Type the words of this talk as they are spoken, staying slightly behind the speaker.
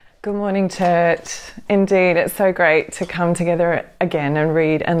Good morning, church. Indeed, it's so great to come together again and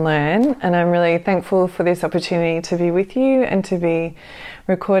read and learn. And I'm really thankful for this opportunity to be with you and to be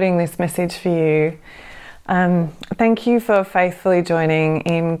recording this message for you. Thank you for faithfully joining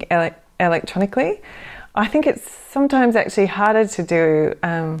in electronically. I think it's sometimes actually harder to do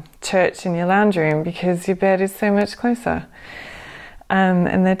church in your lounge room because your bed is so much closer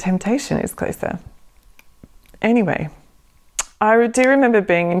and the temptation is closer. Anyway, I do remember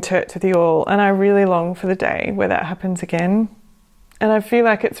being in church with you all, and I really long for the day where that happens again. And I feel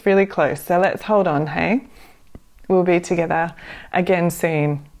like it's really close, so let's hold on, hey? We'll be together again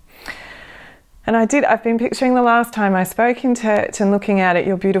soon. And I've been picturing the last time I spoke in church and looking out at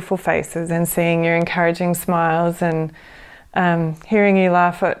your beautiful faces and seeing your encouraging smiles and hearing you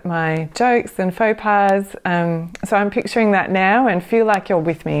laugh at my jokes and faux pas. So I'm picturing that now and feel like you're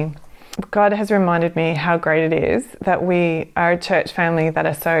with me. God has reminded me how great it is that we are a church family that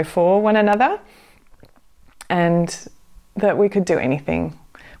are so for one another, and that we could do anything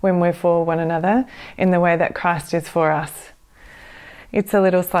when we're for one another in the way that Christ is for us. It's a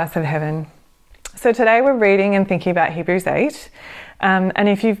little slice of heaven. So today we're reading and thinking about Hebrews 8. And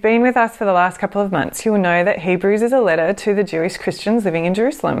if you've been with us for the last couple of months, you'll know that Hebrews is a letter to the Jewish Christians living in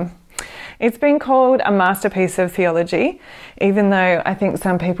Jerusalem. It's been called a masterpiece of theology, even though I think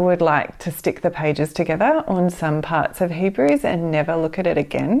some people would like to stick the pages together on some parts of Hebrews and never look at it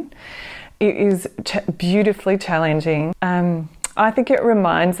again. It is beautifully challenging. I think it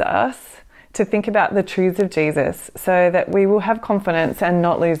reminds us to think about the truths of Jesus so that we will have confidence and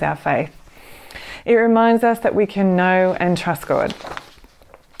not lose our faith. It reminds us that we can know and trust God.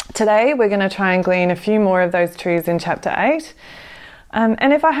 Today we're going to try and glean a few more of those truths in chapter 8.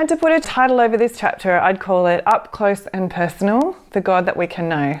 And if I had to put a title over this chapter, I'd call it Up Close and Personal, the God that we can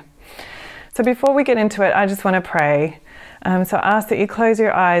know. So before we get into it, I just want to pray. So I ask that you close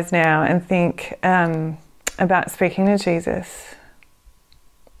your eyes now and think about speaking to Jesus.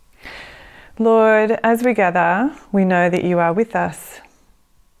 Lord, as we gather, we know that you are with us.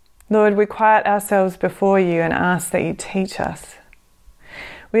 Lord, we quiet ourselves before you and ask that you teach us.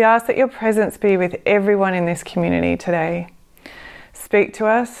 We ask that your presence be with everyone in this community today. Speak to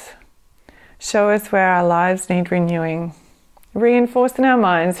us, show us where our lives need renewing, reinforce in our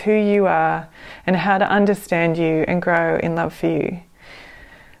minds who you are and how to understand you and grow in love for you.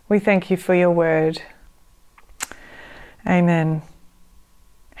 We thank you for your word. Amen.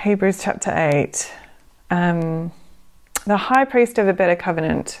 Hebrews chapter 8. The high priest of a better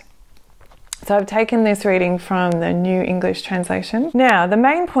covenant. So I've taken this reading from the New English Translation. Now, the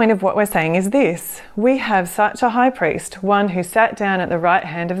main point of what we're saying is this. We have such a high priest, one who sat down at the right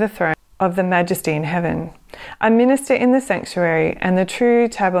hand of the throne of the majesty in heaven, a minister in the sanctuary and the true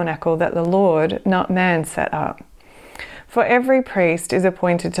tabernacle that the Lord, not man, set up. For every priest is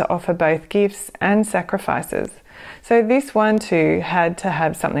appointed to offer both gifts and sacrifices. So this one too had to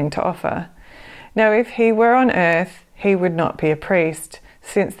have something to offer. Now, if he were on earth, he would not be a priest,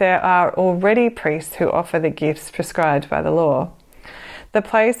 since there are already priests who offer the gifts prescribed by the law. The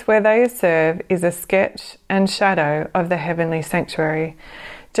place where they serve is a sketch and shadow of the heavenly sanctuary,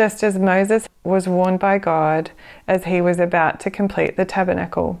 just as Moses was warned by God as he was about to complete the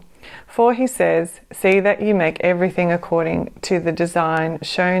tabernacle. For he says, "See that you make everything according to the design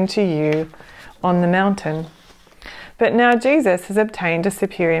shown to you on the mountain." But now Jesus has obtained a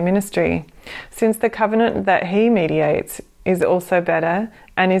superior ministry, since the covenant that he mediates is also better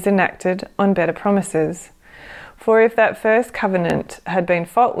and is enacted on better promises. For if that first covenant had been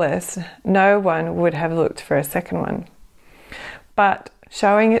faultless, no one would have looked for a second one. But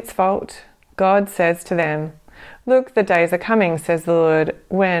showing its fault, God says to them, "Look, the days are coming, says the Lord,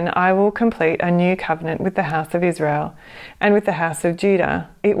 when I will complete a new covenant with the house of Israel and with the house of Judah.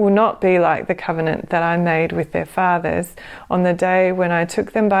 It will not be like the covenant that I made with their fathers on the day when I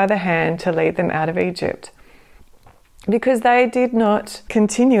took them by the hand to lead them out of Egypt. Because they did not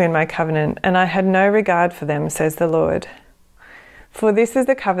continue in my covenant, and I had no regard for them, says the Lord. For this is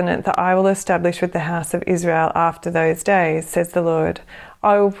the covenant that I will establish with the house of Israel after those days, says the Lord.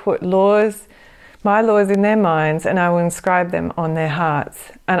 I will put my laws in their minds, and I will inscribe them on their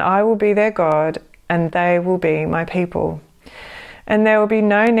hearts. And I will be their God, and they will be my people. And there will be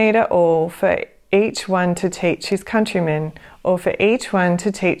no need at all for each one to teach his countrymen, or for each one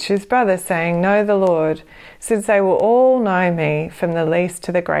to teach his brother, saying, Know the Lord, since they will all know me, from the least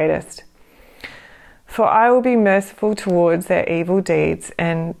to the greatest. For I will be merciful towards their evil deeds,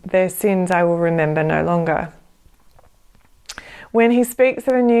 and their sins I will remember no longer. When he speaks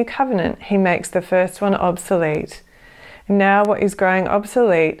of a new covenant, he makes the first one obsolete. Now what is growing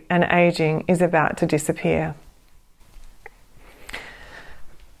obsolete and aging is about to disappear.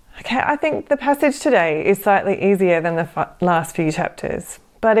 Okay, I think the passage today is slightly easier than the last few chapters,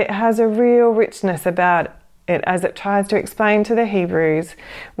 but it has a real richness about it as it tries to explain to the Hebrews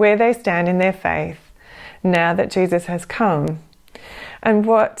where they stand in their faith now that Jesus has come and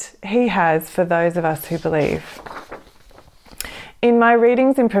what he has for those of us who believe. In my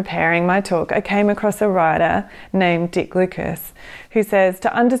readings in preparing my talk, I came across a writer named Dick Lucas who says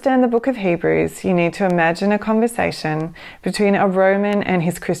to understand the book of Hebrews, you need to imagine a conversation between a Roman and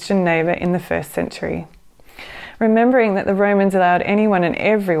his Christian neighbour in the first century. Remembering that the Romans allowed anyone and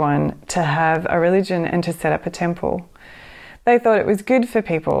everyone to have a religion and to set up a temple. They thought it was good for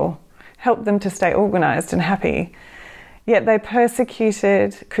people, helped them to stay organised and happy, yet they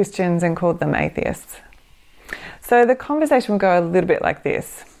persecuted Christians and called them atheists. So the conversation will go a little bit like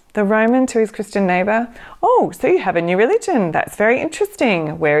this. The Roman to his Christian neighbour, "Oh, so you have a new religion. That's very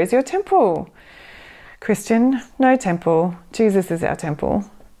interesting. Where is your temple?" Christian, "No temple. Jesus is our temple."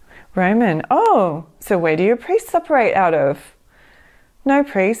 Roman, "Oh, so where do your priests operate out of?" "No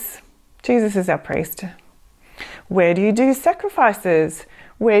priests. Jesus is our priest." "Where do you do sacrifices?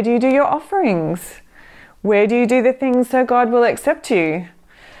 Where do you do your offerings? Where do you do the things so God will accept you?"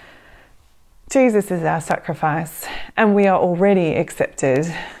 Jesus is our sacrifice, and we are already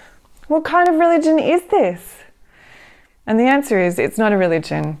accepted. What kind of religion is this? And the answer is, it's not a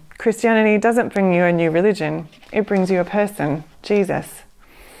religion. Christianity doesn't bring you a new religion. It brings you a person, Jesus.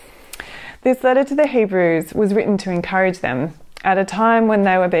 This letter to the Hebrews was written to encourage them at a time when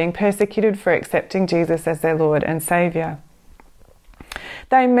they were being persecuted for accepting Jesus as their Lord and Saviour.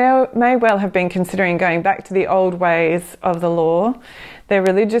 They may well have been considering going back to the old ways of the law, their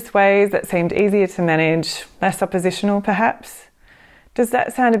religious ways that seemed easier to manage, less oppositional perhaps. Does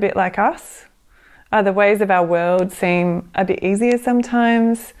that sound a bit like us? Are the ways of our world seem a bit easier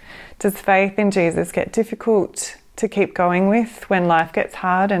sometimes? Does faith in Jesus get difficult to keep going with when life gets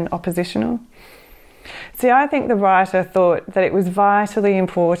hard and oppositional? See, I think the writer thought that it was vitally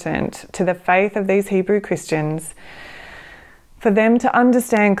important to the faith of these Hebrew Christians for them to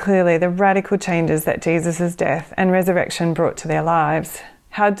understand clearly the radical changes that Jesus' death and resurrection brought to their lives,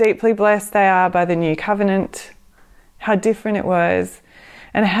 how deeply blessed they are by the new covenant, how different it was,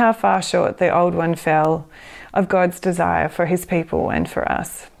 and how far short the old one fell of God's desire for his people and for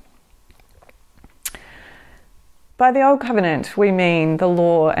us. By the old covenant, we mean the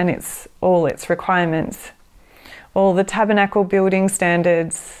law and all its requirements, all the tabernacle building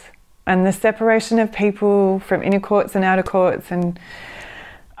standards, and the separation of people from inner courts and outer courts, and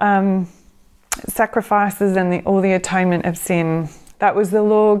sacrifices and all the atonement of sin. That was the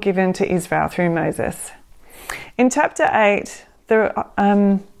law given to Israel through Moses. In chapter 8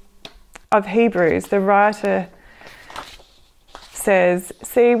 of Hebrews, the writer says,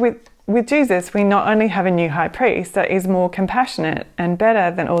 "See, with Jesus, we not only have a new high priest that is more compassionate and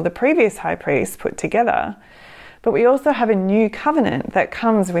better than all the previous high priests put together, but we also have a new covenant that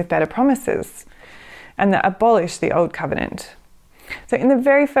comes with better promises and that abolish the old covenant." So in the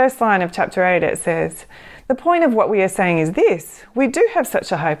very first line of chapter 8, it says, "The point of what we are saying is this: we do have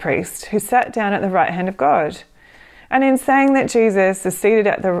such a high priest who sat down at the right hand of God." And in saying that Jesus is seated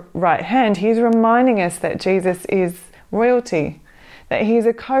at the right hand, he is reminding us that Jesus is royalty, that he is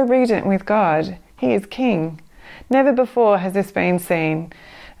a co-regent with God. He is king. Never before has this been seen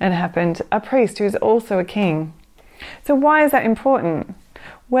and happened, a priest who is also a king. So why is that important?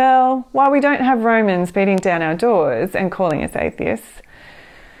 Well, while we don't have Romans beating down our doors and calling us atheists,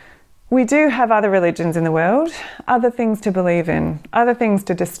 we do have other religions in the world, other things to believe in, other things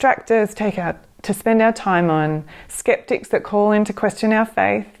to distract us, to spend our time on, skeptics that call into question our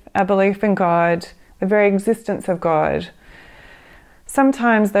faith, our belief in God, the very existence of God.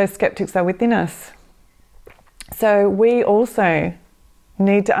 Sometimes those skeptics are within us. So we also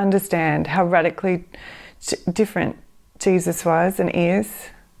need to understand how radically different Jesus was and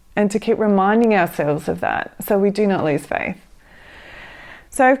is, and to keep reminding ourselves of that so we do not lose faith.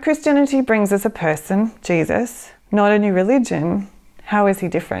 So if Christianity brings us a person, Jesus, not a new religion, how is he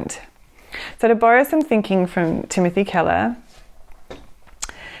different? So to borrow some thinking from Timothy Keller,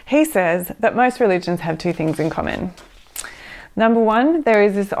 he says that most religions have two things in common. Number one, there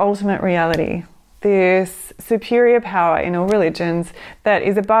is this ultimate reality, this superior power in all religions that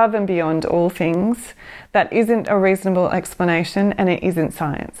is above and beyond all things, that isn't a reasonable explanation, and it isn't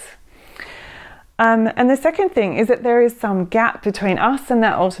science. And the second thing is that there is some gap between us and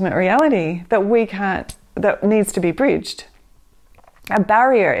that ultimate reality that needs to be bridged. A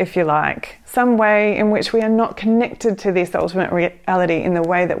barrier, if you like, some way in which we are not connected to this ultimate reality in the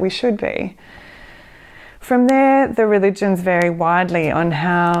way that we should be. From there, the religions vary widely on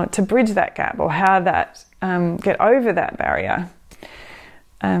how to bridge that gap or how get over that barrier.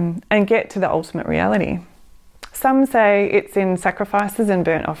 and get to the ultimate reality. Some say it's in sacrifices and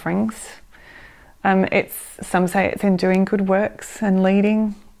burnt offerings. Some say it's in doing good works and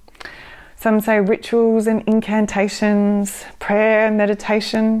leading. Some say rituals and incantations, prayer and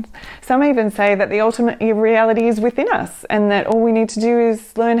meditation. Some even say that the ultimate reality is within us and that all we need to do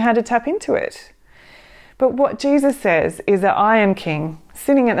is learn how to tap into it. But what Jesus says is that I am King,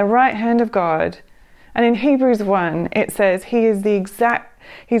 sitting at the right hand of God. And in Hebrews 1, it says he is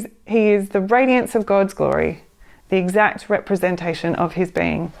the radiance of God's glory, the exact representation of his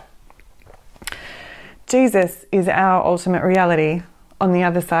being. Jesus is our ultimate reality on the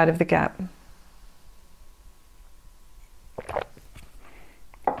other side of the gap.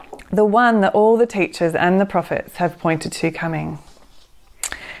 The one that all the teachers and the prophets have pointed to coming.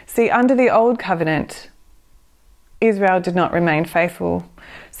 See, under the old covenant, Israel did not remain faithful,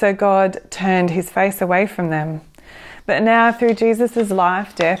 so God turned his face away from them. But now through Jesus'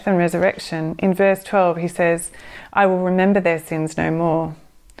 life, death and resurrection, in verse 12 he says, I will remember their sins no more.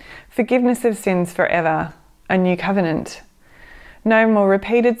 Forgiveness of sins forever, a new covenant. No more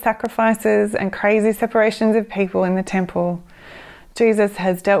repeated sacrifices and crazy separations of people in the temple. Jesus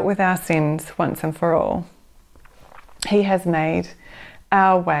has dealt with our sins once and for all. He has made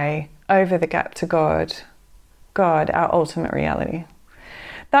our way over the gap to God, our ultimate reality.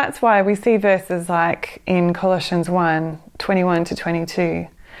 That's why we see verses like in Colossians 1, 21 to 22.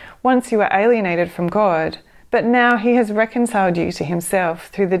 Once you were alienated from God, but now he has reconciled you to himself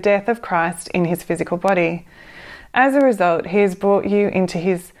through the death of Christ in his physical body. As a result, he has brought you into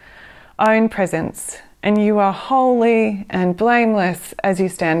his own presence, and you are holy and blameless as you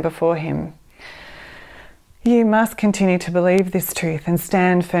stand before him. You must continue to believe this truth and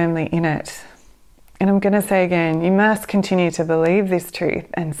stand firmly in it. And I'm going to say again, you must continue to believe this truth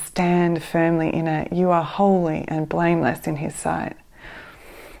and stand firmly in it. You are holy and blameless in his sight.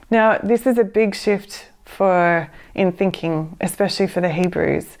 Now, this is a big shift in thinking, especially for the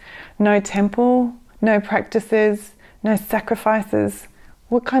Hebrews. No temple, no practices, no sacrifices.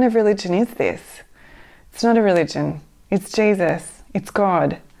 What kind of religion is this? It's not a religion. It's Jesus. It's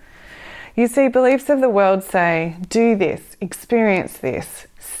God. You see, beliefs of the world say, do this, experience this,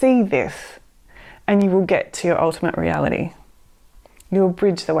 see this, and you will get to your ultimate reality. You will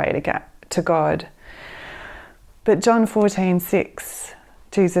bridge the way to God. But John 14:6,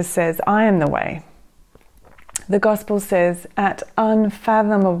 Jesus says, I am the way. The gospel says, at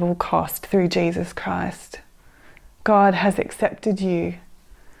unfathomable cost through Jesus Christ, God has accepted you.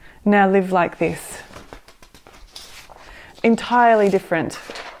 Now live like this. Entirely different,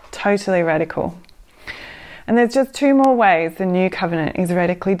 totally radical. And there's just two more ways the new covenant is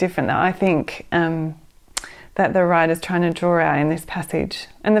radically different that I think that the writer's trying to draw out in this passage.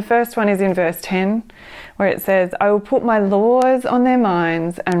 And the first one is in verse 10, where it says, I will put my laws on their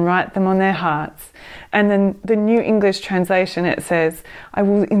minds and write them on their hearts. And then the New English translation, it says, I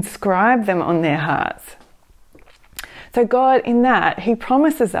will inscribe them on their hearts. So God, in that, he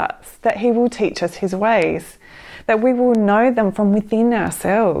promises us that he will teach us his ways, that we will know them from within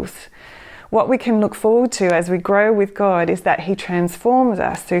ourselves. What we can look forward to as we grow with God is that he transforms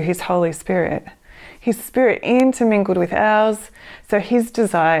us through his Holy Spirit. His Spirit intermingled with ours, so his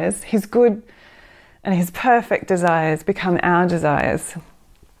desires, his good and his perfect desires, become our desires.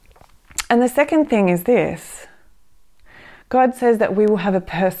 And the second thing is this. God says that we will have a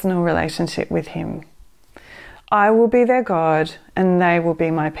personal relationship with him. I will be their God and they will be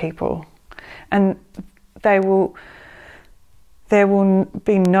my people. And there will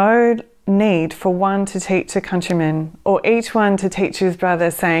be no need for one to teach a countryman or each one to teach his brother,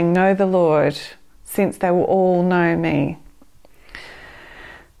 saying, know the Lord, since they will all know me.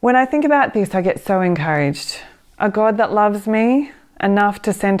 When I think about this, I get so encouraged. A God that loves me enough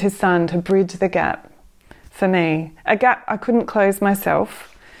to send his son to bridge the gap for me, a gap I couldn't close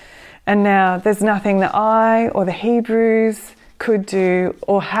myself. And now there's nothing that I or the Hebrews could do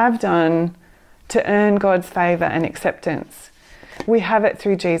or have done to earn God's favour and acceptance. We have it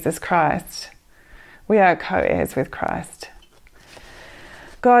through Jesus Christ. We are co-heirs with Christ.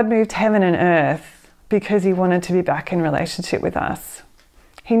 God moved heaven and earth because he wanted to be back in relationship with us.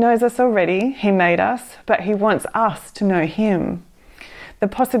 He knows us already, he made us, but he wants us to know him. The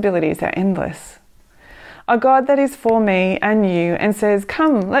possibilities are endless. A God that is for me and you and says,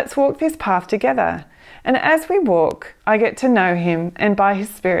 come, let's walk this path together. And as we walk, I get to know him, and by his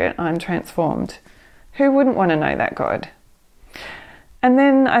Spirit, I'm transformed. Who wouldn't want to know that God? And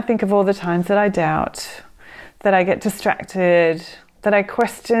then I think of all the times that I doubt, that I get distracted, that I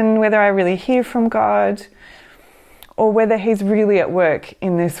question whether I really hear from God, or whether he's really at work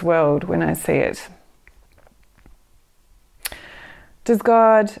in this world when I see it. Does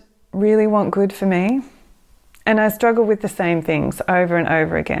God really want good for me? And I struggle with the same things over and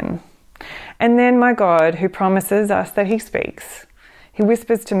over again. And then my God, who promises us that he speaks, he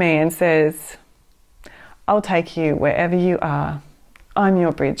whispers to me and says, I'll take you wherever you are. I'm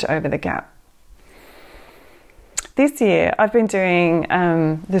your bridge over the gap. This year, I've been doing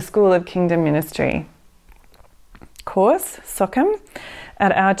the School of Kingdom Ministry course, SOCM,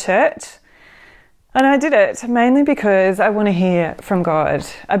 at our church. And I did it mainly because I want to hear from God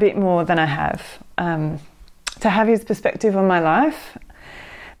a bit more than I have, to have his perspective on my life.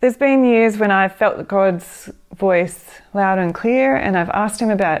 There's been years when I've felt God's voice loud and clear, and I've asked him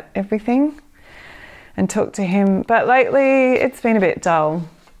about everything and talked to him. But lately it's been a bit dull,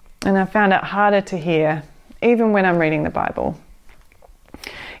 and I found it harder to hear, even when I'm reading the Bible.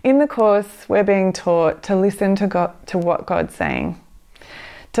 In the course, we're being taught to listen to God, to what God's saying,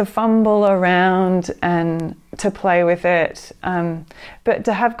 to fumble around and to play with it, but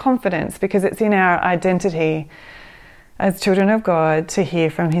to have confidence, because it's in our identity as children of God to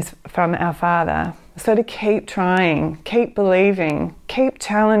hear from our Father. So to keep trying, keep believing, keep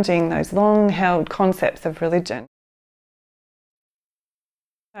challenging those long-held concepts of religion.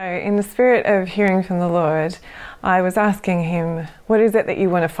 So in the spirit of hearing from the Lord, I was asking him, what is it that you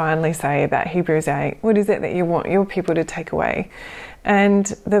want to finally say about Hebrews 8? What is it that you want your people to take away?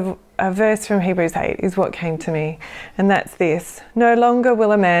 And a verse from Hebrews 8 is what came to me, and that's this: no longer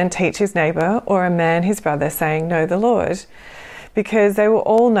will a man teach his neighbour or a man his brother, saying, know the Lord, because they will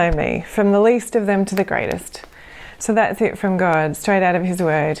all know me, from the least of them to the greatest. So that's it from God, straight out of his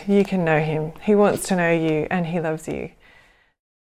word. You can know him. He wants to know you, and he loves you.